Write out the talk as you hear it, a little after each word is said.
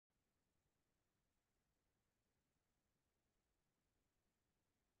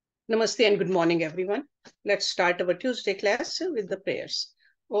Namaste and good morning, everyone. Let's start our Tuesday class with the prayers.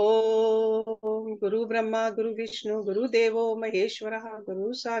 Om Guru Brahma, Guru Vishnu, Guru Devo Maheshwara,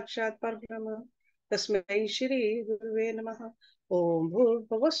 Guru Sakshat Parbrahma, Tasmai Shri Guruve Namaha. Om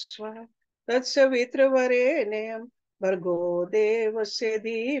Bhurvavasva, Tatsavitra Varenayam, Bhargo Devasya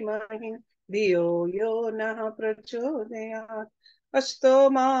Dhimahi, Diyo Yo Nah Prachodayat,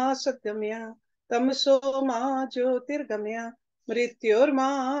 Asto Ma Satyamya, Tamso Ma Jyotirgamya, मृत्योर्मा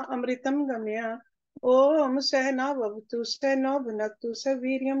अमृतम गम्या ओम सहनावतु सहनो भुनक्तु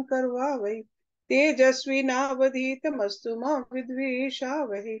सवीर्यं करवावहै तेजस्विनावधीतमस्तु मा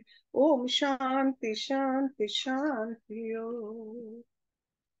विद्विषावहै ओम शांति शांति शांति।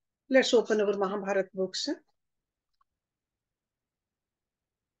 Let's open our Mahabharata books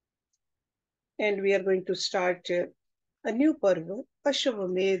and we are going to start a new Parva,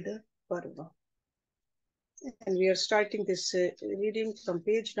 Aswamedha Parva. And we are starting this reading from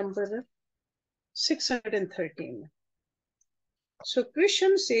page number 613. So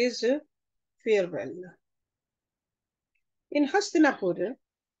Krishna says farewell. In Hastinapur,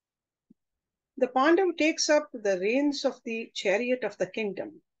 the Pandav takes up the reins of the chariot of the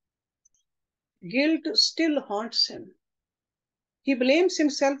kingdom. Guilt still haunts him. He blames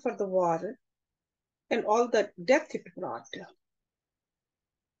himself for the war and all the death it brought.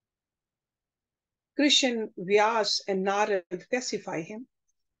 Krishna, Vyas and Narad pacify him.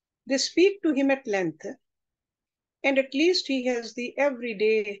 They speak to him at length, and at least he has the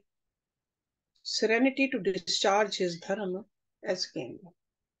everyday serenity to discharge his dharma as king.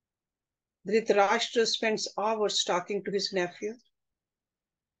 Dhritarashtra spends hours talking to his nephew,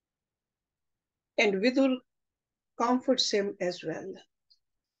 and Vidur comforts him as well.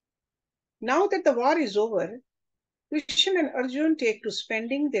 Now that the war is over, Krishna and Arjuna take to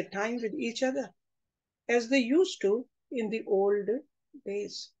spending their time with each other, as they used to in the old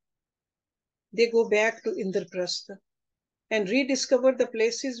days. They go back to Indraprastha and rediscover the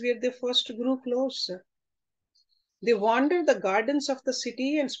places where they first grew close. They wander the gardens of the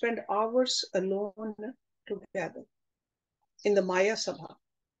city and spend hours alone together. In the Maya Sabha,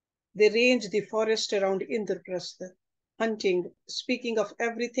 they range the forest around Indraprastha, hunting, speaking of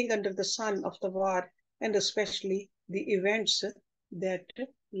everything under the sun of the war, and especially the events that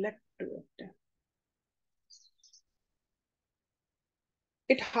led to it.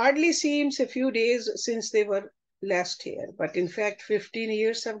 It hardly seems a few days since they were last here, but in fact 15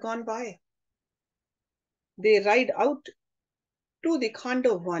 years have gone by. They ride out to the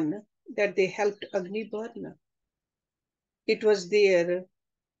Khandavan that they helped Agni burn. It was there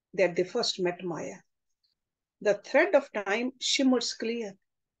that they first met Maya. The thread of time shimmers clear.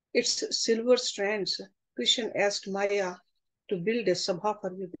 Its silver strands. Krishna asked Maya to build a sabha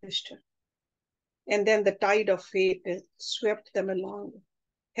for Yudhishthira. And then the tide of fate swept them along,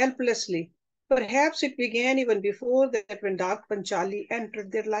 helplessly. Perhaps it began even before that, when dark Panchali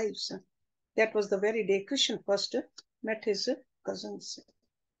entered their lives. That was the very day Krishna first met his cousins,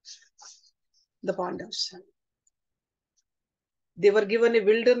 the Pandavas. They were given a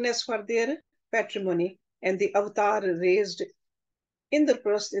wilderness for their patrimony, and the avatar raised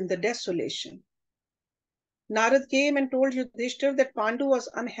Indraprastha in the desolation. Narad came and told Yudhishthira that Pandu was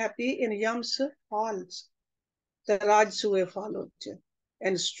unhappy in Yam's halls. The Rajsuya followed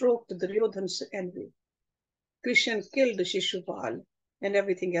and stroked Duryodhana's envy. Krishna killed Shishupal, and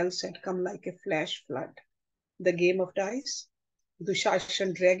everything else had come like a flash flood. The game of dice,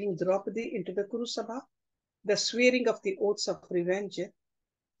 Dushashan dragging Draupadi into the Kurusabha, the swearing of the oaths of revenge,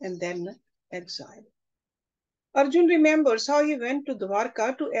 and then exile. Arjun remembers how he went to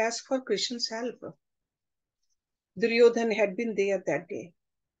Dwarka to ask for Krishna's help. Duryodhana had been there that day.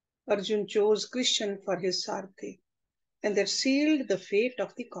 Arjun chose Krishna for his Sarthi, and that sealed the fate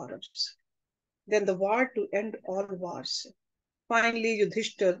of the Kauravas. Then the war to end all wars. Finally,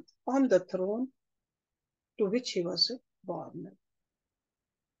 Yudhishthira on the throne to which he was born.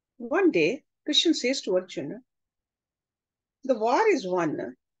 One day, Krishna says to Arjuna, the war is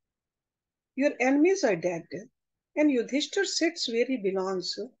won, your enemies are dead, and Yudhishthira sits where he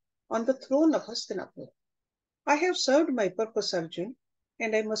belongs, on the throne of Hastinapur. I have served my purpose, Arjuna,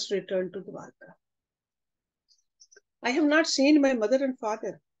 and I must return to Dwarka. I have not seen my mother and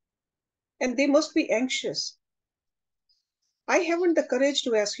father, and they must be anxious. I haven't the courage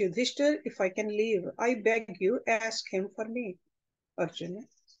to ask Yudhishthira if I can leave. I beg you, ask him for me. Arjuna,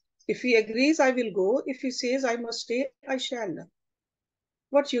 if he agrees, I will go. If he says I must stay, I shall.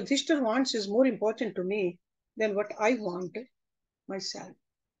 What Yudhishthira wants is more important to me than what I want myself.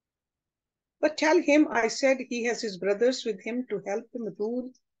 But tell him I said he has his brothers with him to help him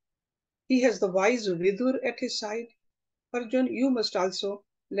rule. He has the wise Vidur at his side. Arjun, you must also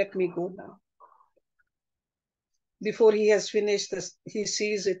Let me go now. Before he has finished this, he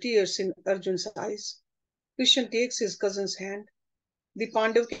sees tears in Arjun's eyes. Krishna takes his cousin's hand. The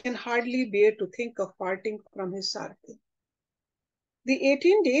Pandav can hardly bear to think of parting from his Sarthi. The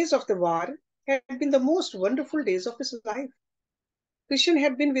 18 days of the war had been the most wonderful days of his life. Krishna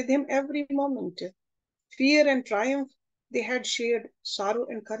had been with him every moment. Fear and triumph, they had shared sorrow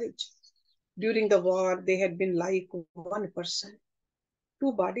and courage. During the war, they had been like one person,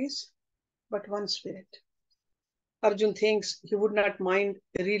 two bodies, but one spirit. Arjun thinks he would not mind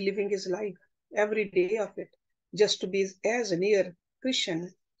reliving his life, every day of it, just to be as near Krishna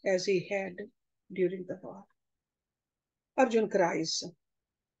as he had during the war. Arjun cries,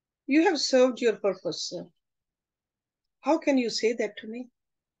 "You have served your purpose. How can you say that to me?"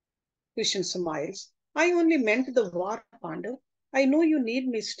 Krishna smiles. "I only meant the war, Pandav. I know you need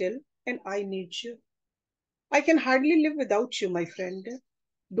me still, and I need you. I can hardly live without you, my friend.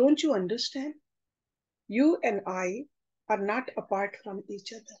 Don't you understand? You and I are not apart from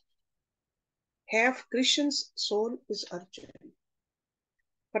each other. Half Krishna's soul is Arjun."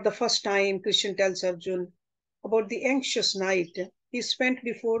 For the first time, Krishna tells Arjun about the anxious night he spent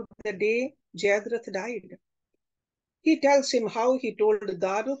before the day Jayadratha died. He tells him how he told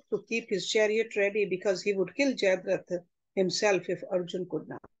Daruk to keep his chariot ready because he would kill Jayadratha himself if Arjun could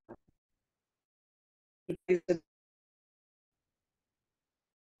not.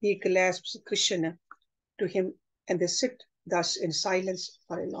 He clasps Krishna to him and they sit thus in silence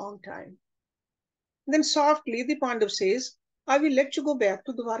for a long time. Then softly the Pandav says, "I will let you go back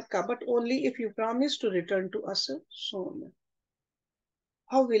to Dwarka, but only if you promise to return to us soon."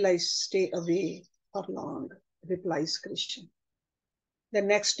 "How will I stay away for long?" replies Krishna. The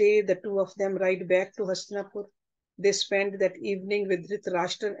next day, the two of them ride back to Hastinapur. They spend that evening with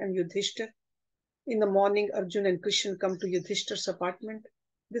Dhritarashtra and Yudhishthir. In the morning, Arjun and Krishna come to Yudhishthir's apartment.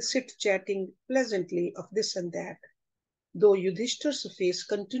 They sit chatting pleasantly of this and that, though Yudhishthir's face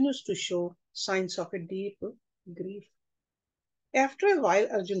continues to show signs of a deep grief. After a while,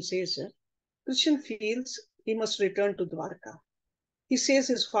 Arjun says, Krishna feels he must return to Dwarka. He says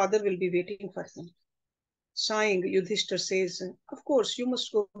his father will be waiting for him. Sighing, Yudhishthir says, "Of course, you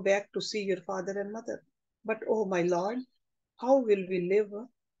must go back to see your father and mother. But, oh my lord, how will we live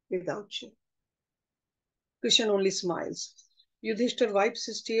without you?" Krishna only smiles. Yudhishthir wipes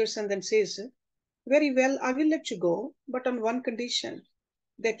his tears and then says, "Very well, I will let you go, but on one condition,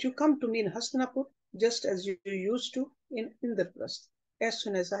 that you come to me in Hastinapur just as you used to in Indraprasth, as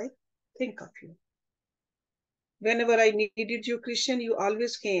soon as I think of you. Whenever I needed you, Krishna, you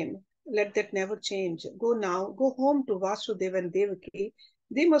always came. Let that never change. Go now, go home to Vasudeva and Devaki.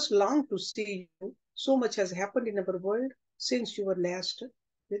 They must long to see you. So much has happened in our world since you were last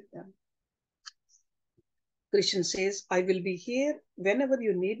with them." Krishna says, "I will be here whenever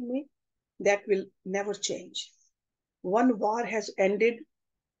you need me. That will never change. One war has ended,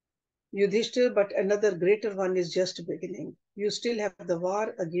 Yudhishthir, but another greater one is just beginning. You still have the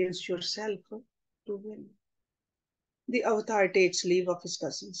war against yourself to win." The avatar takes leave of his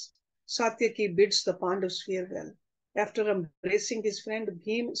cousins. Satyaki bids the Pandavas farewell. After embracing his friend,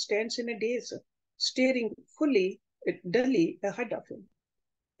 Bhim stands in a daze, staring dully ahead of him.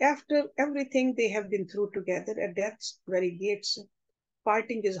 After everything they have been through together at death's very gates,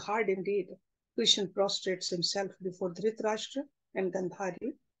 parting is hard indeed. Krishna prostrates himself before Dhritarashtra and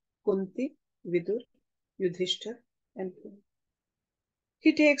Gandhari, Kunti, Vidur, Yudhishthir, and Bhim.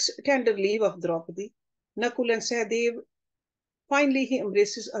 He takes tender leave of Draupadi, Nakul, and Sahadev. Finally, he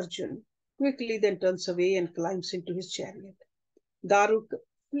embraces Arjun, quickly then turns away and climbs into his chariot. Daruk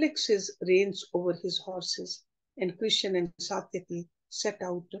flicks his reins over his horses, and Krishna and Satyaki set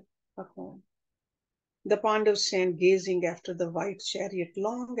out for home. The Pandavas stand gazing after the white chariot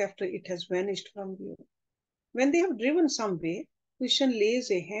long after it has vanished from view. When they have driven some way, Krishna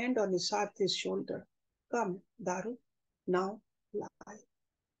lays a hand on his Sathi's shoulder. "Come, Daruk, now fly."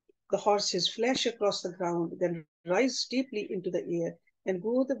 The horses flash across the ground, then rise steeply into the air and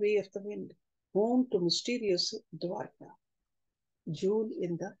go the way of the wind, home to mysterious Dwarka, jewel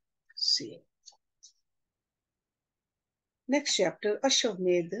in the sea. Next chapter,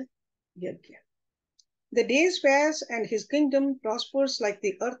 Aswamedha Yagna. The days pass and his kingdom prospers like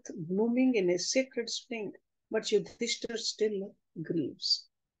the earth blooming in a sacred spring, but Yudhishthir still grieves.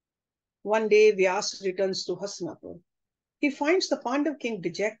 One day, Vyas returns to Hastinapur. He finds the Pandav king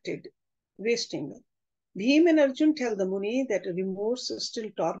dejected, wasting. Bhim and Arjun tell the Muni that remorse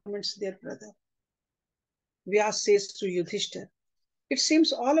still torments their brother. Vyas says to Yudhishthir, "It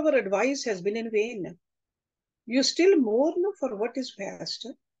seems all our advice has been in vain. You still mourn for what is past,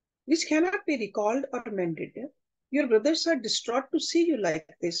 which cannot be recalled or mended. Your brothers are distraught to see you like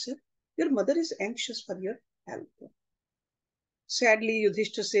this. Your mother is anxious for your help. Sadly,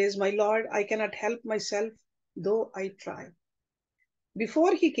 Yudhishthir says, My lord, I cannot help myself, though I try.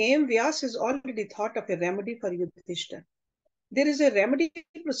 Before he came, Vyas has already thought of a remedy for Yudhishthir. There is a remedy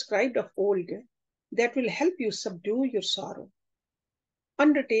prescribed of old that will help you subdue your sorrow.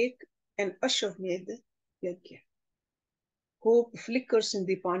 Undertake an Aswamedha Yagna. Hope flickers in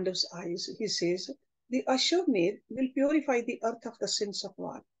the Pandav's eyes. He says, the Aswamedh will purify the earth of the sins of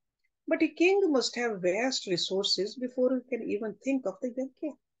war. But a king must have vast resources before he can even think of the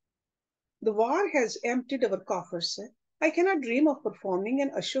yajna. The war has emptied our coffers. I cannot dream of performing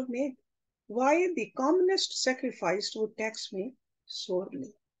an Aswamedh. Why the commonest sacrifice would tax me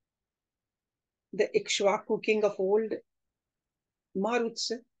sorely. The Ikshvaku king of old,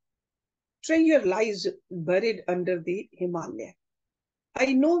 Marut's treasure lies buried under the Himalaya.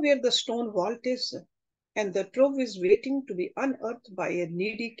 I know where the stone vault is, and the trove is waiting to be unearthed by a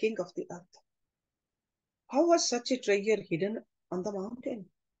needy king of the earth. How was such a treasure hidden on the mountain?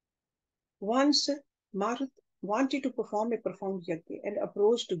 Once Marut wanted to perform a profound yajna and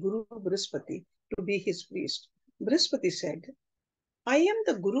approached Guru Brihaspati to be his priest. Brihaspati said, I am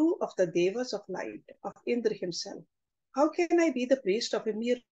the Guru of the Devas of light, of Indra himself. How can I be the priest of a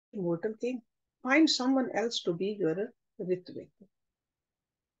mere mortal king? Find someone else to be your Ritvik.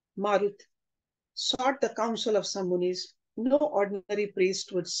 Marut sought the counsel of some munis. No ordinary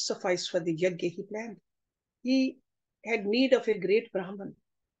priest would suffice for the yajna he planned. He had need of a great Brahman.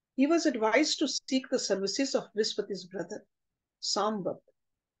 He was advised to seek the services of Brihaspati's brother, Sambhav,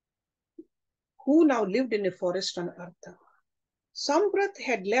 who now lived in a forest on earth. Sambhav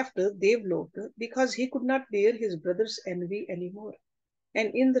had left Devlok because he could not bear his brother's envy anymore,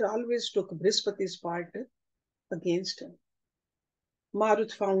 and Indra always took Brihaspati's part against him.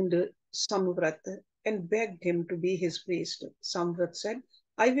 Marut found Samvrat and begged him to be his priest. Samvrat said,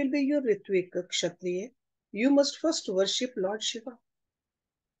 I will be your Ritvik Kshatriya. You must first worship Lord Shiva.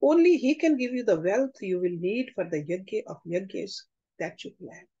 Only he can give you the wealth you will need for the yajna of yajnas that you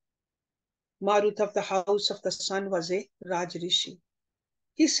plan. Marut of the house of the sun was a Raj Rishi.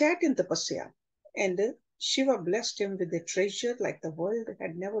 He sat in tapasya, and Shiva blessed him with a treasure like the world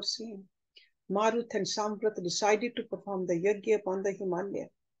had never seen. Marut and Samvrat decided to perform the yajna upon the Himalaya.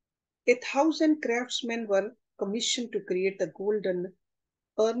 1,000 craftsmen were commissioned to create the golden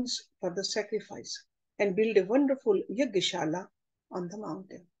urns for the sacrifice and build a wonderful yajnashala on the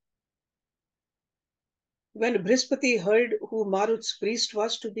mountain. When Brihaspati heard who Marut's priest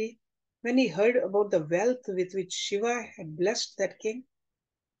was to be, when he heard about the wealth with which Shiva had blessed that king,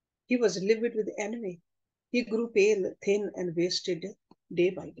 he was livid with envy. He grew pale, thin, and wasted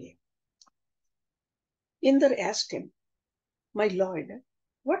day by day. Indra asked him, My lord,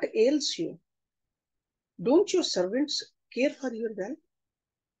 what ails you? Don't your servants care for your wealth?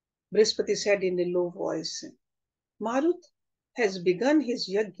 Brihaspati said in a low voice, Marut has begun his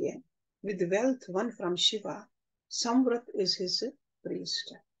yajna with wealth won from Shiva. Samvrat is his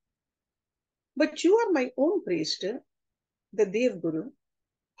priest. But you are my own priest, the Dev Guru.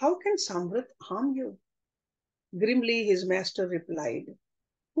 How can Samvrat harm you? Grimly his master replied,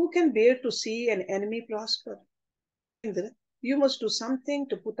 Who can bear to see an enemy prosper? Indra, you must do something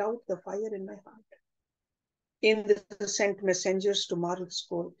to put out the fire in my heart. Indra sent messengers to Marut's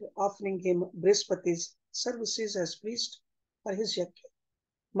court, offering him Brihaspati's services as priest for his yajna.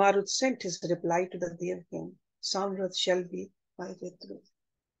 Marut sent his reply to the Dev king, Samvrat shall be my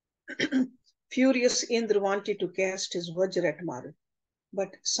Ritvik. Furious, Indra wanted to cast his vajra at Marut,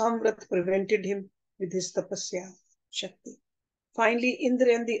 but Samvrat prevented him with his tapasya shakti. Finally,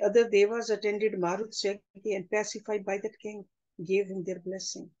 Indra and the other devas attended Marut's yajna and, pacified by that king, gave him their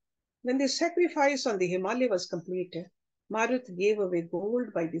blessing. When the sacrifice on the Himalaya was completed, Marut gave away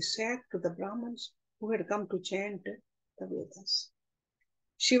gold by the sack to the Brahmins who had come to chant the Vedas.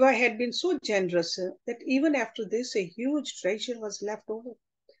 Shiva had been so generous that even after this, a huge treasure was left over.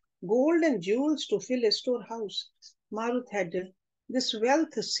 Gold and jewels to fill a storehouse. Marut had this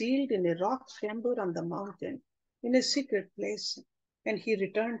wealth sealed in a rock chamber on the mountain in a secret place, and he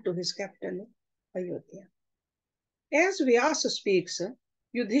returned to his capital, Ayodhya. As Vyasa speaks,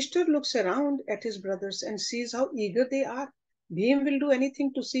 Yudhishthir looks around at his brothers and sees how eager they are. Bhim will do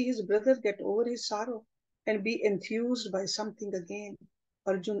anything to see his brother get over his sorrow and be enthused by something again.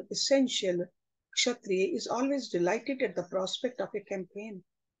 Arjun, essential Kshatriya, is always delighted at the prospect of a campaign.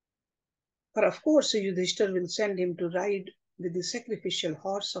 For of course, Yudhishthir will send him to ride with the sacrificial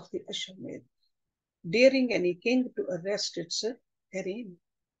horse of the Aswamedh, daring any king to arrest its harem.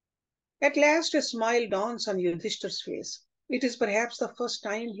 At last, a smile dawns on Yudhishthir's face. It is perhaps the first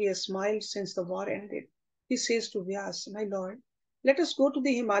time he has smiled since the war ended. he says to Vyas, "My lord, let us go to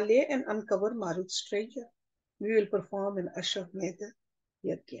the Himalaya and uncover Marut's treasure. We will perform an Aswamedha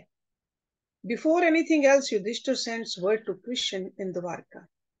Yagna." Before anything else, Yudhishthir sends word to Krishna in Dwarka,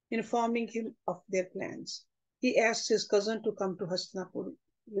 informing him of their plans. He asks his cousin to come to Hastinapur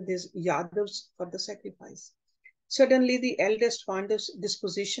with his Yadavs for the sacrifice. Suddenly, the eldest Pandav's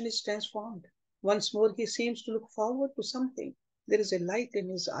disposition is transformed. Once more, he seems to look forward to something. There is a light in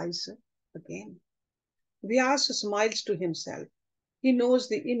his eyes again. Vyas smiles to himself. He knows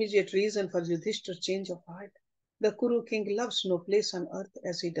the immediate reason for Yudhishthir's change of heart. The Kuru king loves no place on earth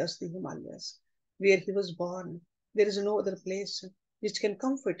as he does the Himalayas, where he was born. There is no other place which can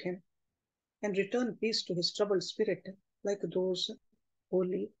comfort him and return peace to his troubled spirit like those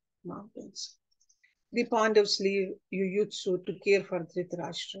holy mountains. The Pandavas leave Yuyutsu to care for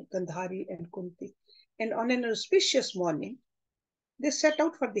Dhritarashtra, Gandhari, and Kunti, and on an auspicious morning, they set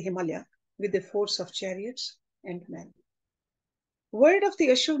out for the Himalaya with a force of chariots and men. Word of the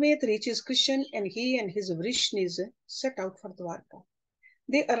Ashwamedh reaches Krishna, and he and his Vrishnis set out for Dwarka.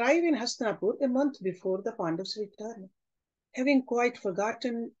 They arrive in Hastinapur a month before the Pandavas return. Having quite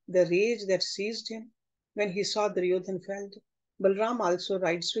forgotten the rage that seized him when he saw Duryodhan felled, Balram also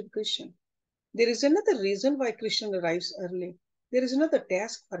rides with Krishna. There is another reason why Krishna arrives early. There is another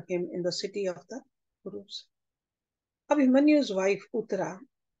task for him in the city of the Kurus. Abhimanyu's wife Uttara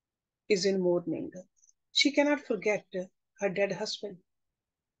is in mourning. She cannot forget her dead husband.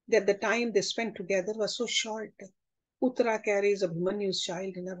 That the time they spent together was so short. Uttara carries Abhimanyu's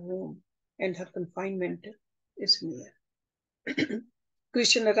child in her womb, and her confinement is near.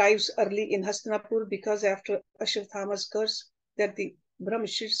 Krishna arrives early in Hastinapur because after Ashwatthama's curse that the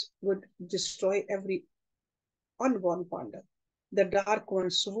Brahmashis would destroy every unborn Pandav, the Dark One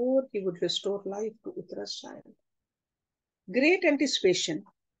swore he would restore life to Uttara's child. Great anticipation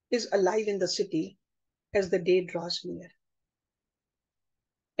is alive in the city as the day draws near.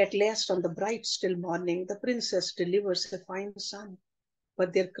 At last, on the bright, still morning, the princess delivers a fine son,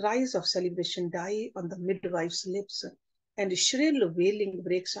 but their cries of celebration die on the midwife's lips, and shrill wailing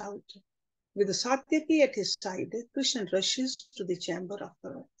breaks out. With Satyaki at his side, Krishna rushes to the chamber of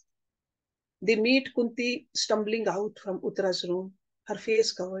Parva. They meet Kunti stumbling out from Uttara's room, her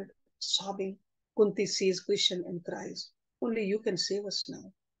face covered, sobbing. Kunti sees Krishna and cries, "Only you can save us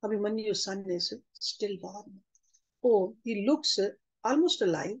now. Abhimanyu's son is stillborn. Oh, he looks almost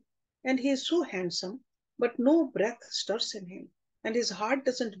alive, and he is so handsome, but no breath stirs in him, and his heart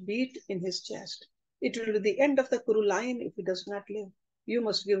doesn't beat in his chest. It will be the end of the Kuru line if he does not live. You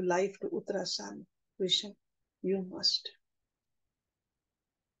must give life to Uttara's son, Krishna. You must."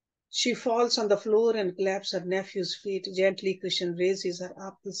 She falls on the floor and claps her nephew's feet. Gently, Krishna raises her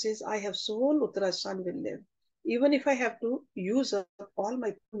up. He says, "I have sworn Uttara's son will live, even if I have to use up all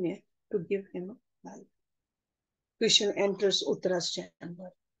my punya to give him life." Krishna enters Uttara's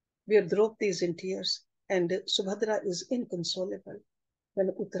chamber, where Draupadi is in tears and Subhadra is inconsolable. When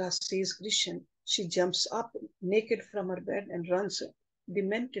Uttara sees Krishna, she jumps up naked from her bed and runs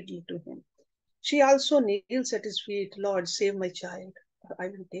dementedly to him. She also kneels at his feet. "Lord, save my child, or I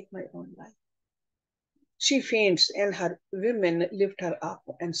will take my own life." She faints, and her women lift her up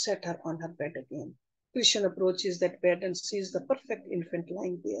and set her on her bed again. Krishna approaches that bed and sees the perfect infant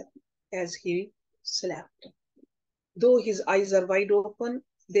lying there as he slept. Though his eyes are wide open,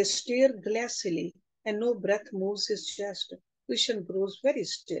 they stare glassily, and no breath moves his chest. Krishna grows very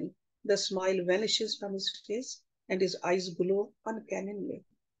still. The smile vanishes from his face, and his eyes glow uncannily.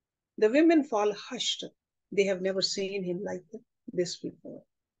 The women fall hushed. They have never seen him like this before.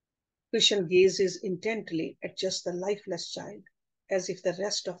 Krishna gazes intently at just the lifeless child, as if the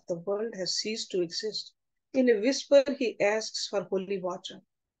rest of the world has ceased to exist. In a whisper, he asks for holy water,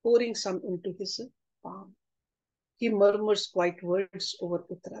 pouring some into his palm. He murmurs quiet words over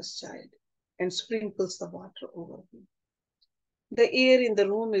Uttara's child and sprinkles the water over him. The air in the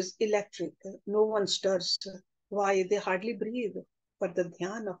room is electric. No one stirs. Why? They hardly breathe for the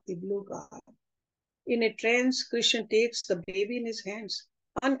dhyan of the blue god. In a trance, Krishna takes the baby in his hands.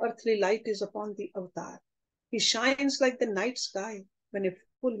 Unearthly light is upon the avatar. He shines like the night sky when a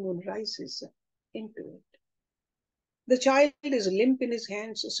full moon rises into it. The child is limp in his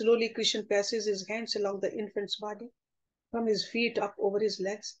hands. Slowly, Krishna passes his hands along the infant's body, from his feet up over his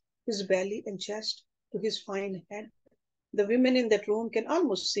legs, his belly and chest, to his fine head. The women in that room can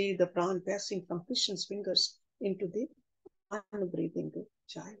almost see the pran passing from Krishna's fingers into the unbreathing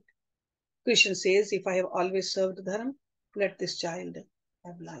child. Krishna says, "If I have always served Dharam, let this child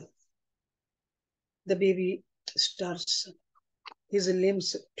have life." The baby stirs, his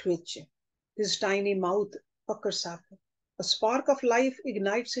limbs twitch, his tiny mouth puckers up. A spark of life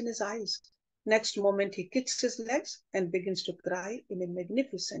ignites in his eyes. Next moment, he kicks his legs and begins to cry in a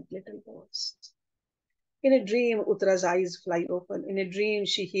magnificent little voice. In a dream, Uttara's eyes fly open. In a dream,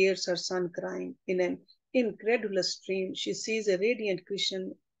 she hears her son crying. In an incredulous dream, she sees a radiant Krishna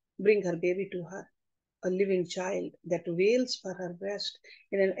bring her baby to her, a living child that wails for her breast.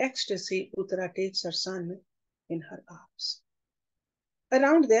 In an ecstasy, Uttara takes her son in her arms.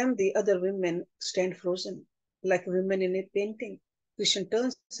 Around them, the other women stand frozen, like women in a painting. Krishna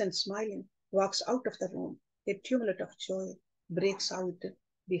turns and smiling, walks out of the room. A tumult of joy breaks out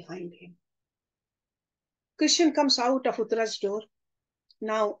behind him. Krishna comes out of Uttara's door.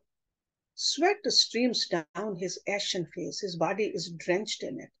 Now, sweat streams down his ashen face. His body is drenched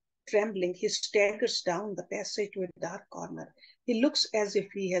in it. Trembling, he staggers down the passage to a dark corner. He looks as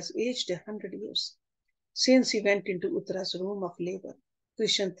if he has aged 100 years. Since he went into Uttara's room of labor,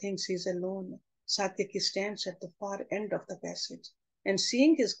 Krishna thinks he is alone. Satyaki stands at the far end of the passage and,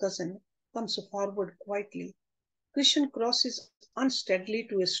 seeing his cousin, comes forward quietly. Krishna crosses unsteadily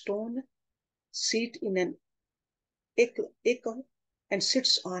to a stone seat in an echo and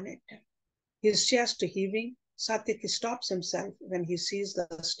sits on it. His chest heaving, Satyaki stops himself when he sees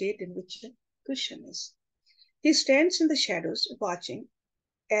the state in which Krishna is. He stands in the shadows, watching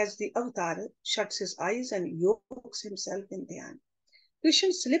as the avatar shuts his eyes and yokes himself in dhyan.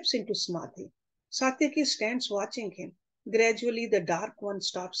 Krishna slips into samadhi. Satyaki stands watching him. Gradually, the dark one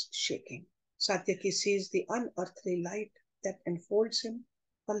stops shaking. Satyaki sees the unearthly light that enfolds him,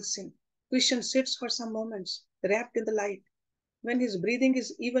 pulsing. Krishna sits for some moments, wrapped in the light. When his breathing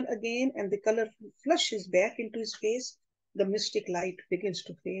is even again and the color flushes back into his face, the mystic light begins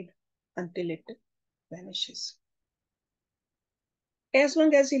to fade until it vanishes. As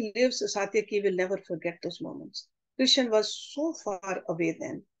long as he lives, Satyaki will never forget those moments. Krishna was so far away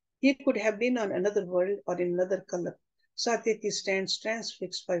then. He could have been on another world or in another color. Satyaki stands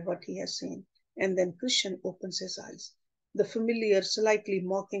transfixed by what he has seen, and then Krishna opens his eyes. The familiar, slightly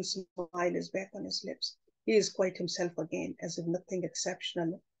mocking smile is back on his lips. He is quite himself again, as if nothing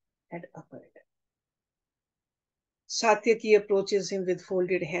exceptional had occurred. Satyaki approaches him with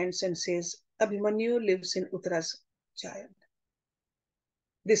folded hands and says, Abhimanyu lives in Uttara's child.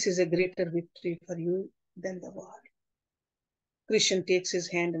 This is a greater victory for you than the war. Krishna takes his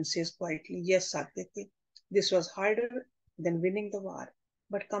hand and says quietly, Yes, Satyaki, this was harder than winning the war.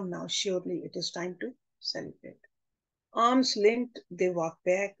 But come now, surely it is time to celebrate. Arms linked, they walk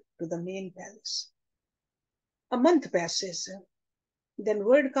back to the main palace. A month passes. Then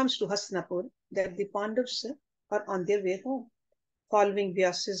word comes to Hastinapur that the Pandavas are on their way home. Following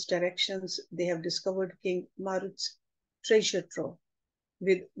Vyasa's directions, they have discovered King Marut's treasure trove.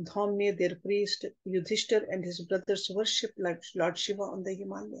 With Dhaumya, their priest, Yudhishthir and his brothers worshipped Lord Shiva on the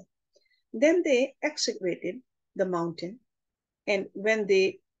Himalaya. Then they excavated the mountain, and when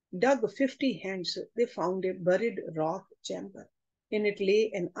they dug 50 hands, they found a buried rock chamber. In it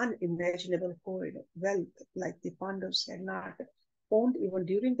lay an unimaginable hoard, wealth like the Pandavas had not owned even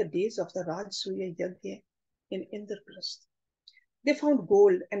during the days of the Rajasuya Yagna in Indraprastha. They found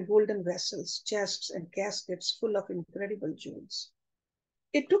gold and golden vessels, chests and caskets full of incredible jewels.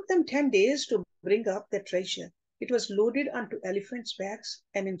 It took them 10 days to bring up the treasure. It was loaded onto elephants' backs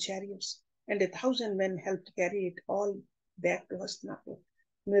and in chariots, and 1,000 men helped carry it all back to Hastinapur.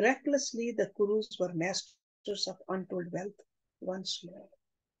 Miraculously, the Kurus were masters of untold wealth once more.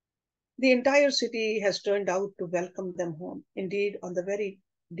 The entire city has turned out to welcome them home. Indeed, on the very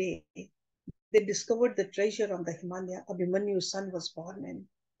day they discovered the treasure on the Himalaya, Abhimanyu's son was born in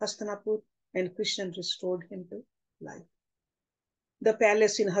Hastinapur, and Krishna restored him to life. The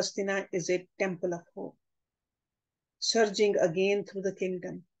palace in Hastina is a temple of hope, surging again through the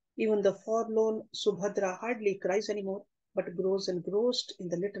kingdom. Even the forlorn Subhadra hardly cries anymore, but grows engrossed in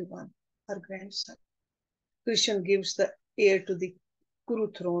the little one, her grandson. Krishna gives the heir to the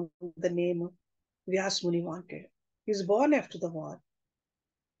Kuru throne the name Vyas Muni wanted. He is born after the war,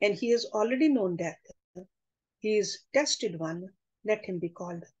 and he has already known death. He is tested one, let him be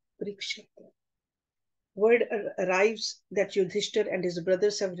called Parikshit. Word arrives that Yudhishthir and his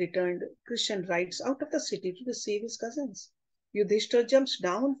brothers have returned. Krishna rides out of the city to receive his cousins. Yudhishthir jumps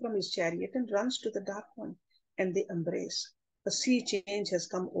down from his chariot and runs to the Dark One, and they embrace. A sea change has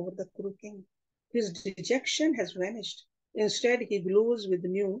come over the Kuru king. His dejection has vanished. Instead, he glows with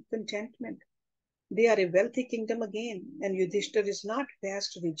new contentment. They are a wealthy kingdom again, and Yudhishthir is not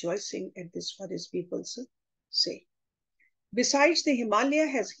past rejoicing at this for his people's sake. Besides, the Himalaya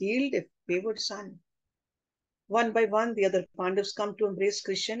has healed a wayward son. One by one, the other Pandavas come to embrace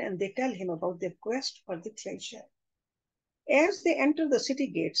Krishna, and they tell him about their quest for the treasure. As they enter the city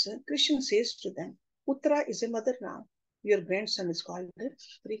gates, Krishna says to them, Uttara is a mother now. Your grandson is called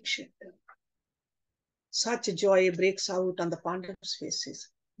Parikshit. Such joy breaks out on the Pandavas' faces.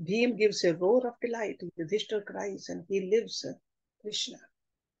 Bhim gives a roar of delight. Yudhishthira cries, and he lives, Krishna.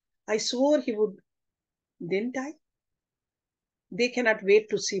 I swore he would, didn't I? They cannot wait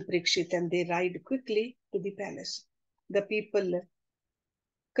to see Parikshit, and they ride quickly to the palace. The people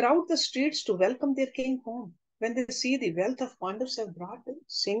crowd the streets to welcome their king home. When they see the wealth of Pandavas have brought,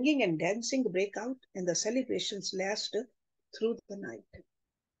 singing and dancing break out, and the celebrations last through the night.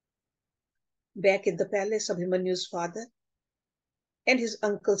 Back in the palace, Abhimanyu's father and his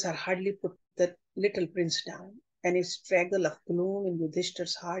uncles are hardly put the little prince down, and a straggle of gloom in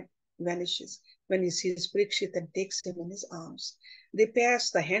Yudhishthir's heart vanishes when he sees Parikshit and takes him in his arms. They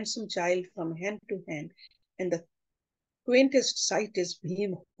pass the handsome child from hand to hand, and the quaintest sight is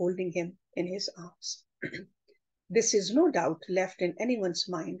Bhim holding him in his arms. This is no doubt left in anyone's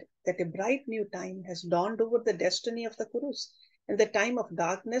mind that a bright new time has dawned over the destiny of the Kurus, and the time of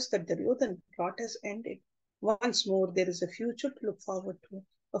darkness that Duryodhana brought has ended. Once more, there is a future to look forward to,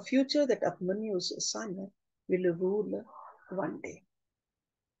 a future that Abhimanyu's son will rule one day.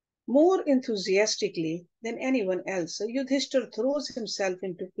 More enthusiastically than anyone else, Yudhishthir throws himself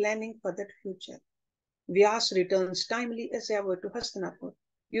into planning for that future. Vyas returns timely as ever to Hastinapur.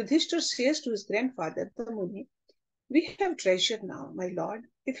 Yudhishthir says to his grandfather, the Muni, "We have treasure now, my lord.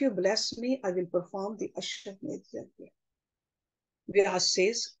 If you bless me, I will perform the Aswamedha Yagna." Vyas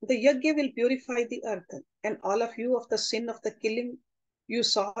says, "The Yagya will purify the earth, and all of you of the sin of the killing you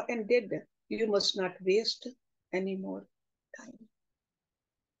saw and did. You must not waste any more time."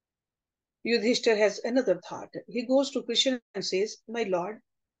 Yudhishthir has another thought. He goes to Krishna and says, "My lord,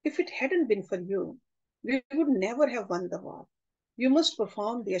 if it hadn't been for you, we would never have won the war. You must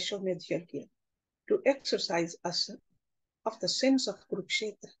perform the Aswamedha Yagna to exorcise us of the sins of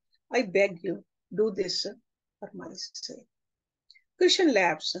Kurukshetra. I beg you, do this for my sake." Krishna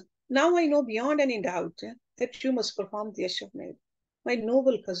laughs. "Now I know beyond any doubt that you must perform the Aswamedha. My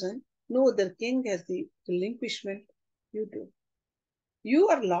noble cousin, no other king has the relinquishment you do. You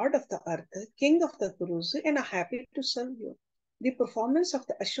are lord of the earth, king of the Kurus, and are happy to serve you. The performance of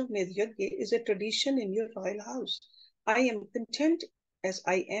the Aswamedha Yagna is a tradition in your royal house. I am content as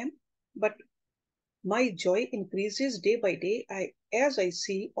I am, but my joy increases day by day as I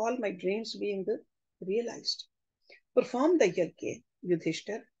see all my dreams being realized. Perform the Yagya,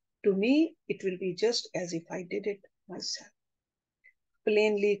 Yudhishthir. To me, it will be just as if I did it myself."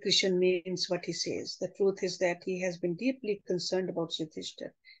 Plainly, Krishna means what he says. The truth is that he has been deeply concerned about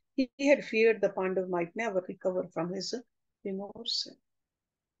Yudhishthir. He had feared the Pandav might never recover from his remorse.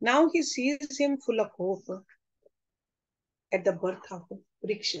 Now he sees him full of hope at the birth of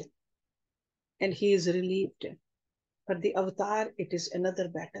Parikshit, and he is relieved. For the avatar, it is another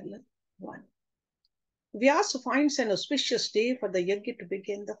battle won. Vyasa finds an auspicious day for the yagya to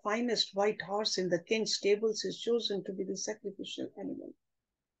begin. The finest white horse in the king's stables is chosen to be the sacrificial animal.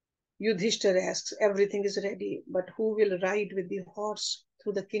 Yudhishthir asks, "Everything is ready, but who will ride with the horse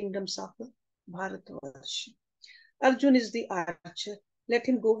through the kingdoms of Bharatvarsh?" "Arjun is the archer. Let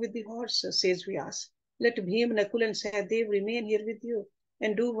him go with the horse," says Vyas. "Let Bhim, Nakul, and Sahadev remain here with you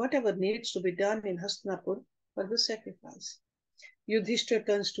and do whatever needs to be done in Hastinapur for the sacrifice." Yudhishthir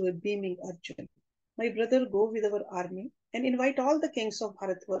turns to a beaming Arjun. "My brother, go with our army and invite all the kings of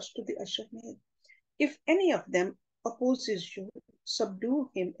Bharatvarsh to the Aswamedh. If any of them opposes you, subdue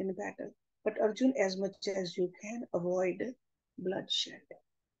him in battle. But Arjun, as much as you can, avoid bloodshed."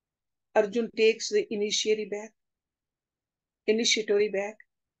 Arjun takes the initiatory back.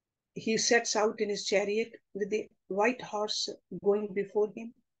 He sets out in his chariot with the white horse going before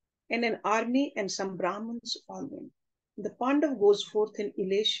him, and an army and some Brahmins following. The Pandav goes forth in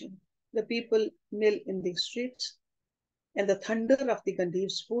elation. The people mill in the streets, and the thunder of the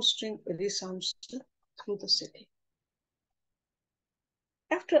Gandhiv's bowstring resounds through the city.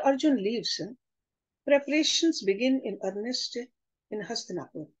 After Arjun leaves, preparations begin in earnest in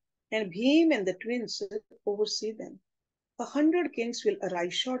Hastinapur, and Bhim and the twins oversee them. 100 kings will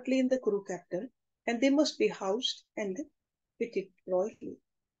arrive shortly in the Kuru capital, and they must be housed and fitted royally.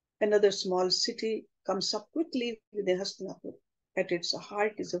 Another small city comes up quickly within Hastinapur. At its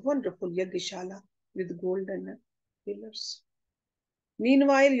heart is a wonderful Yagyashala with golden pillars.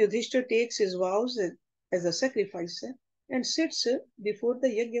 Meanwhile, Yudhishthir takes his vows as a sacrificer and sits before the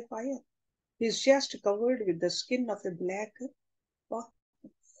Yagya fire. His chest covered with the skin of a black buck,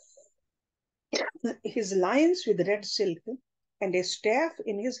 his lions with red silk, and a staff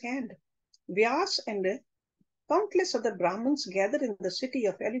in his hand. Vyas and countless other Brahmins gather in the city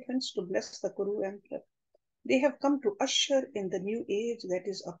of elephants to bless the Kuru emperor. They have come to usher in the new age that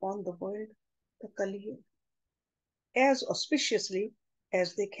is upon the world, the Kali Yuga, as auspiciously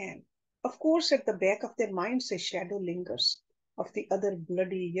as they can. Of course, at the back of their minds, a shadow lingers of the other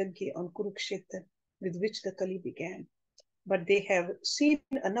bloody yajna on Kurukshetra with which the Kali began. But they have seen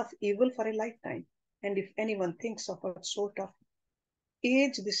enough evil for a lifetime. And if anyone thinks of what sort of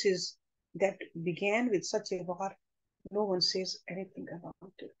age this is that began with such a war, no one says anything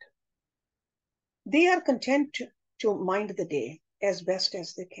about it. They are content to mind the day as best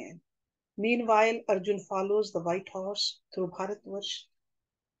as they can. Meanwhile, Arjun follows the white horse through Bharatvarsh.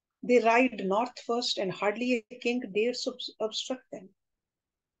 They ride north first, and hardly a king dares obstruct them.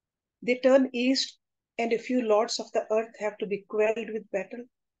 They turn east, and a few lords of the earth have to be quelled with battle.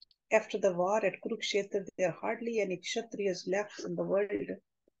 After the war at Kurukshetra, there are hardly any Kshatriyas left in the world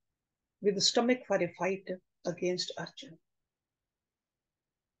with the stomach for a fight against Arjun.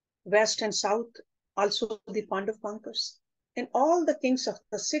 West and south, also the Pandav conquers, and all the kings of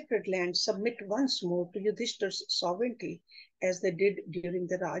the sacred land submit once more to Yudhishthir's sovereignty as they did during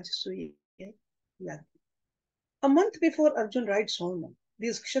the Rajasuya Yagna. A month before Arjun rides home,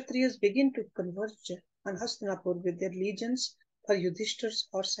 these Kshatriyas begin to converge on Hastinapur with their legions for Yudhishthir's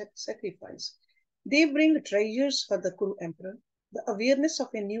horse sacrifice. They bring treasures for the Kuru emperor. The awareness of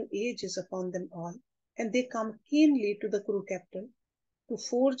a new age is upon them all, and they come keenly to the Kuru capital to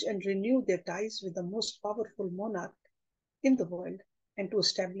forge and renew their ties with the most powerful monarch in the world and to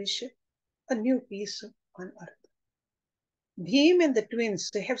establish a new peace on earth. Bhim and the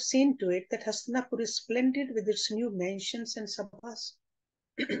twins have seen to it that Hastinapur is splendid with its new mansions and sabhas.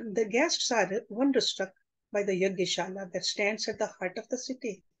 The guests are wonderstruck by the Yagyashala that stands at the heart of the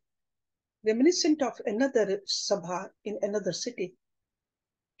city, reminiscent of another sabha in another city,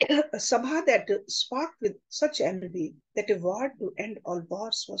 a sabha that sparked with such envy that a war to end all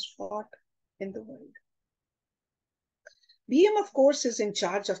wars was fought in the world. Bhim, of course, is in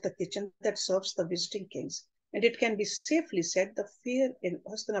charge of the kitchen that serves the visiting kings, and it can be safely said the fare in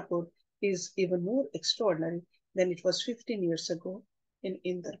Hastinapur is even more extraordinary than it was 15 years ago in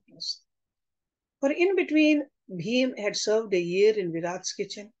Indraprastha. For in between, Bhim had served a year in Virat's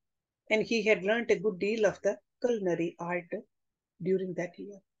kitchen, and he had learnt a good deal of the culinary art during that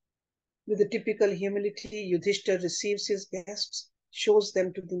year. With the typical humility, Yudhishthir receives his guests, shows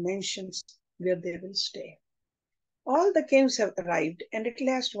them to the mansions where they will stay. All the kings have arrived, and at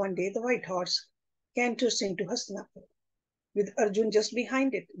last one day the white horse canters into Hastinapur. With Arjun just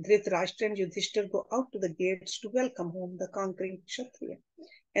behind it, Dhritarashtra and Yudhishthir go out to the gates to welcome home the conquering Kshatriya,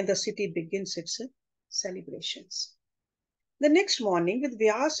 and the city begins its celebrations. The next morning, with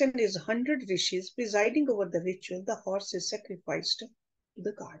Vyas and his 100 rishis presiding over the ritual, the horse is sacrificed to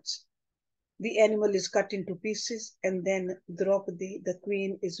the gods. The animal is cut into pieces, and then Draupadi, the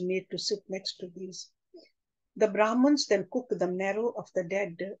queen, is made to sit next to these. The Brahmins then cook the marrow of the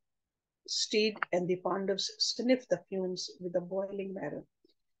dead steed, and the Pandavas sniff the fumes with the boiling marrow,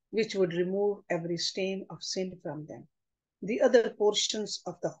 which would remove every stain of sin from them. The other portions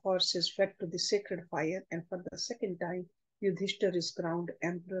of the horse is fed to the sacred fire, and for the second time, Yudhishthir is crowned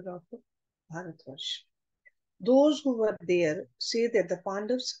emperor of Bharatvarsh. Those who were there say that the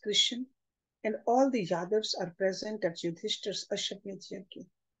Pandavas, Krishna, and all the Yadavs are present at Yudhishthir's Aswamedha Yagna.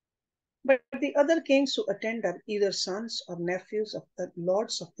 But the other kings who attend are either sons or nephews of the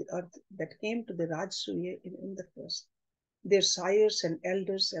lords of the earth that came to the Rajasuya in Indraprastha. Their sires and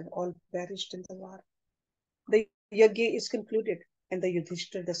elders have all perished in the war. The yagya is concluded, and the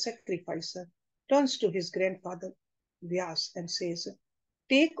Yudhishthir, the sacrificer, turns to his grandfather Vyas and says,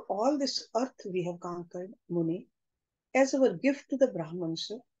 "Take all this earth we have conquered, Muni, as our gift to the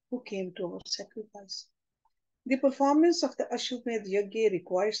Brahmins who came to our sacrifice." The performance of the Aswamedha Yagna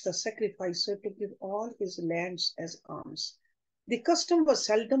requires the sacrificer to give all his lands as alms. The custom was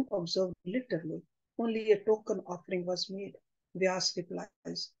seldom observed literally, only a token offering was made. Vyas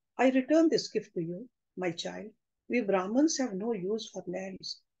replies, "I return this gift to you, my child. We Brahmins have no use for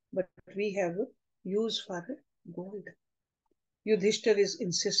lands, but we have use for gold." Yudhishthir is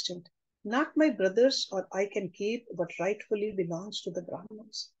insistent. "Not my brothers or I can keep what rightfully belongs to the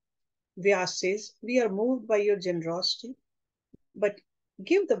Brahmins." Vyas says, "We are moved by your generosity, but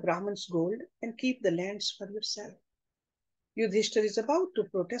give the Brahmins gold and keep the lands for yourself." Yudhishthir is about to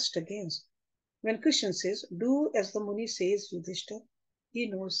protest against when Krishna says, "Do as the Muni says, Yudhishthir. He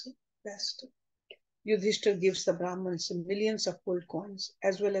knows best." Yudhishthir gives the Brahmins millions of gold coins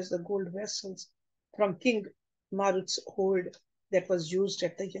as well as the gold vessels from King Marut's hoard that was used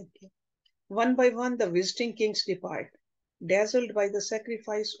at the yajna. One by one, the visiting kings depart, dazzled by the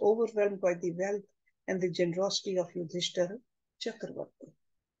sacrifice, overwhelmed by the wealth and the generosity of Yudhishthira Chakravarti.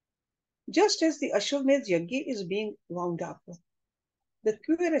 Just as the Aswamedha Yagna is being wound up, the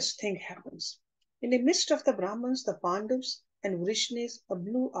curious thing happens. In the midst of the Brahmins, the Pandavas and Vrishnis, a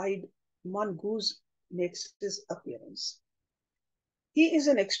blue-eyed mongoose makes his appearance. He is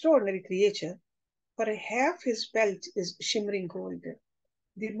an extraordinary creature, for half his pelt is shimmering gold.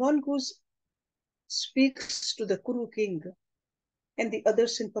 The mongoose speaks to the Kuru king and the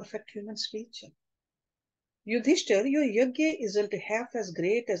others in perfect human speech. Yudhishthir, your yajna isn't half as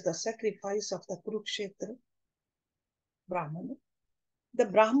great as the sacrifice of the Kurukshetra Brahmana. The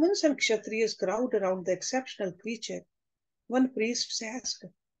Brahmins and Kshatriyas crowd around the exceptional creature. One priest asked,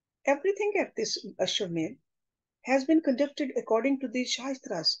 everything at this Ashwamedh has been conducted according to the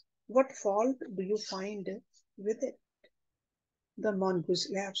Shastras. What fault do you find with it? The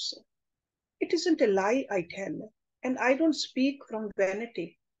mongoose laughs. It isn't a lie I tell, and I don't speak from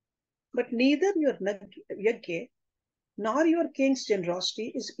vanity. But neither your yajna nor your king's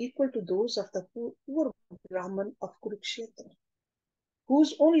generosity is equal to those of the poor Brahman of Kurukshetra,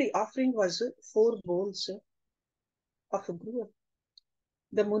 whose only offering was 4 bowls of gruel.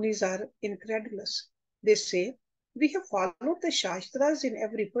 The Munis are incredulous. They say, we have followed the Shastras in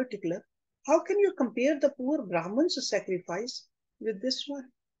every particular. How can you compare the poor Brahman's sacrifice with this one?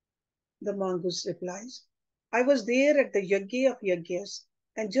 The mongoose replies, I was there at the Yajna of Yajnas,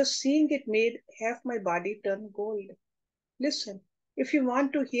 and just seeing it made half my body turn gold. Listen, if you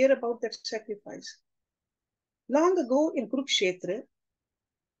want to hear about that sacrifice. Long ago in Kurukshetra,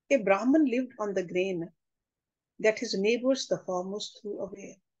 a Brahman lived on the grain that his neighbors, the farmers, threw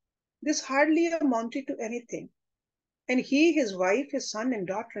away. This hardly amounted to anything, and he, his wife, his son, and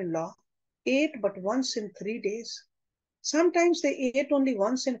daughter in law ate but once in 3 days. Sometimes they ate only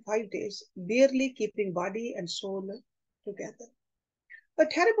once in 5 days, barely keeping body and soul together. A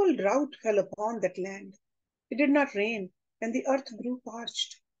terrible drought fell upon that land. It did not rain, and the earth grew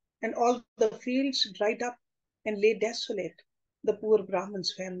parched, and all the fields dried up and lay desolate. The poor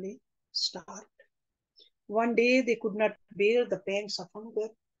Brahman's family starved. One day they could not bear the pangs of hunger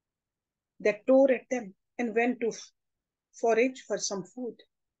that tore at them and went to forage for some food.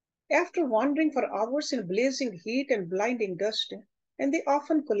 After wandering for hours in blazing heat and blinding dust, and they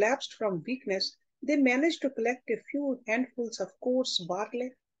often collapsed from weakness, they managed to collect a few handfuls of coarse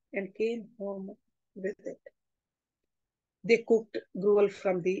barley and came home with it. They cooked gruel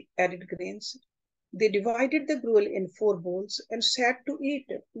from the arid grains. They divided the gruel in 4 bowls and sat to eat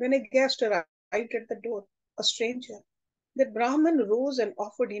when a guest arrived at the door, a stranger. The Brahman rose and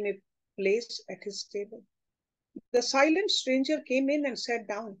offered him a place at his table. The silent stranger came in and sat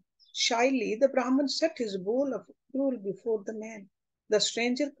down. Shyly, the Brahman set his bowl of gruel before the man. The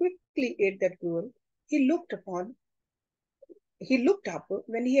stranger quickly ate that gruel. He looked upon, he looked up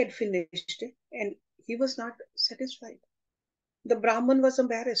when he had finished, and he was not satisfied. The Brahman was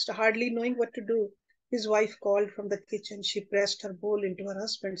embarrassed, hardly knowing what to do. His wife called from the kitchen. She pressed her bowl into her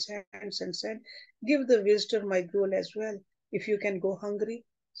husband's hands and said, give the visitor my gruel as well. If you can go hungry,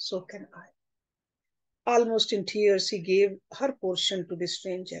 so can I. Almost in tears, he gave her portion to the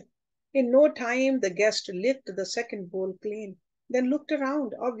stranger. In no time, the guest licked the second bowl clean, then looked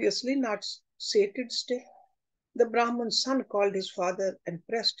around, obviously not sated still. The Brahman's son called his father and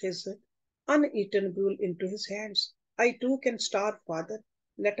pressed his uneaten gruel into his hands. I too can starve, father.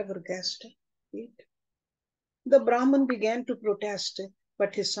 Let our guest eat. The Brahman began to protest,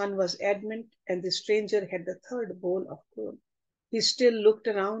 but his son was adamant, and the stranger had the third bowl of gruel. He still looked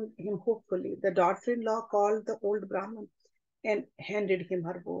around him hopefully. The daughter-in-law called the old Brahman and handed him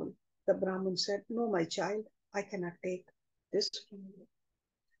her bowl. The Brahman said, no, my child, I cannot take this from you.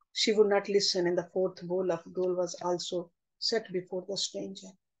 She would not listen, and the fourth bowl of gruel was also set before the stranger.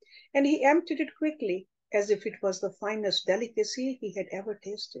 And he emptied it quickly, as if it was the finest delicacy he had ever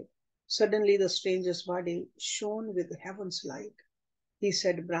tasted. Suddenly the stranger's body shone with heaven's light. He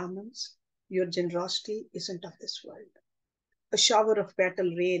said, Brahmins, your generosity isn't of this world. A shower of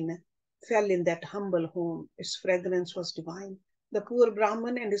petal rain fell in that humble home. Its fragrance was divine. The poor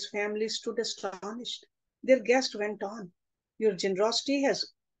Brahman and his family stood astonished. Their guest went on, your generosity has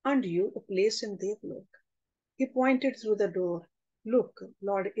earned you a place in Devlok. He pointed through the door. Look,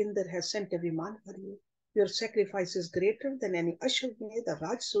 Lord Indra has sent a viman for you. Your sacrifice is greater than any Ashwamedha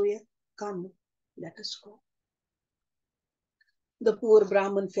Rajasuya. Come, let us go. The poor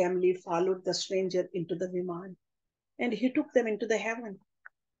Brahman family followed the stranger into the viman, and he took them into the heaven.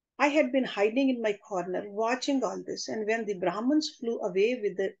 I had been hiding in my corner, watching all this, and when the Brahmins flew away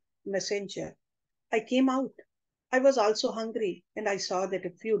with the messenger, I came out. I was also hungry, and I saw that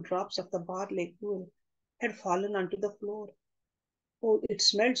a few drops of the barley gruel had fallen onto the floor. Oh, it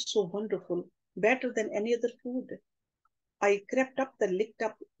smelled so wonderful, better than any other food. I crept up and licked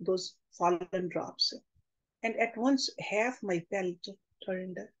up those fallen drops, and at once half my pelt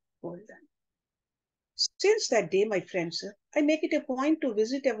turned golden. Since that day, my friends, I make it a point to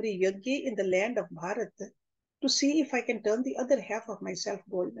visit every yajna in the land of Bharat to see if I can turn the other half of myself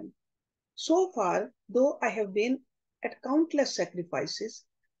golden. So far, though I have been at countless sacrifices,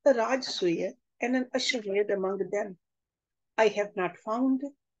 a Rajasuya and an Ashwamedha among them, I have not found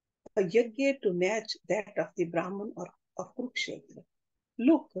a yajna to match that of the Brahman or of Kurukshetra.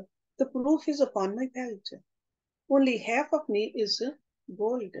 Look, the proof is upon my belt. Only half of me is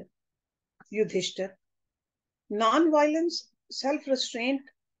gold. Yudhishthir, non-violence, self-restraint,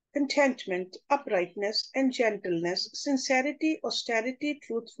 contentment, uprightness and gentleness, sincerity, austerity,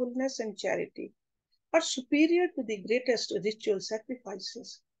 truthfulness and charity are superior to the greatest ritual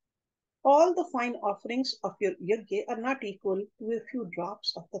sacrifices. All the fine offerings of your yajna are not equal to a few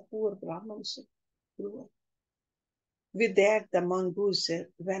drops of the poor Brahman's brew. With that, the mongoose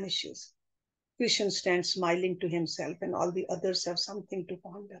vanishes. Krishna stands smiling to himself, and all the others have something to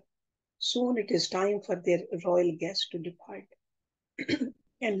ponder. Soon it is time for their royal guest to depart.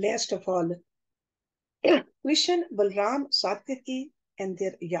 And last of all, Krishna, Balram, Satyaki, and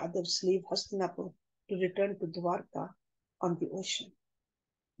their Yadavs leave Hastinapur to return to Dwarka on the ocean.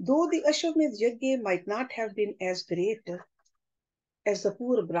 Though the Ashwamedh Yajna might not have been as great as the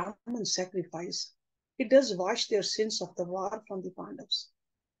poor Brahman sacrifice, it does wash their sins of the war from the Pandavas.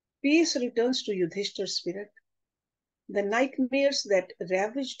 Peace returns to Yudhishthir's spirit. The nightmares that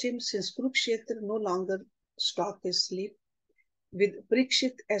ravaged him since Kurukshetra no longer stalk his sleep. With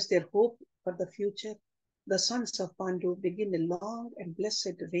Parikshit as their hope for the future, the sons of Pandu begin a long and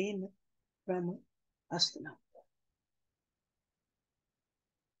blessed reign from Hastinapur.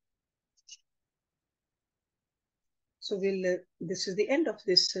 So this is the end of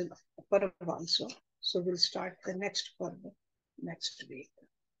this Parva also. So we'll start the next Parva next week.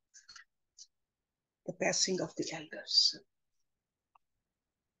 The passing of the elders.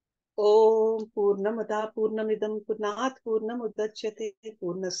 Om Purnamada Purnamidam Purnat Purnamudachyate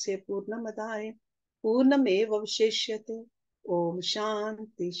Purnasya Purnamadaye Purnameva Visheshyate Om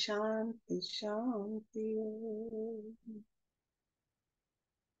Shanti Shanti Shanti.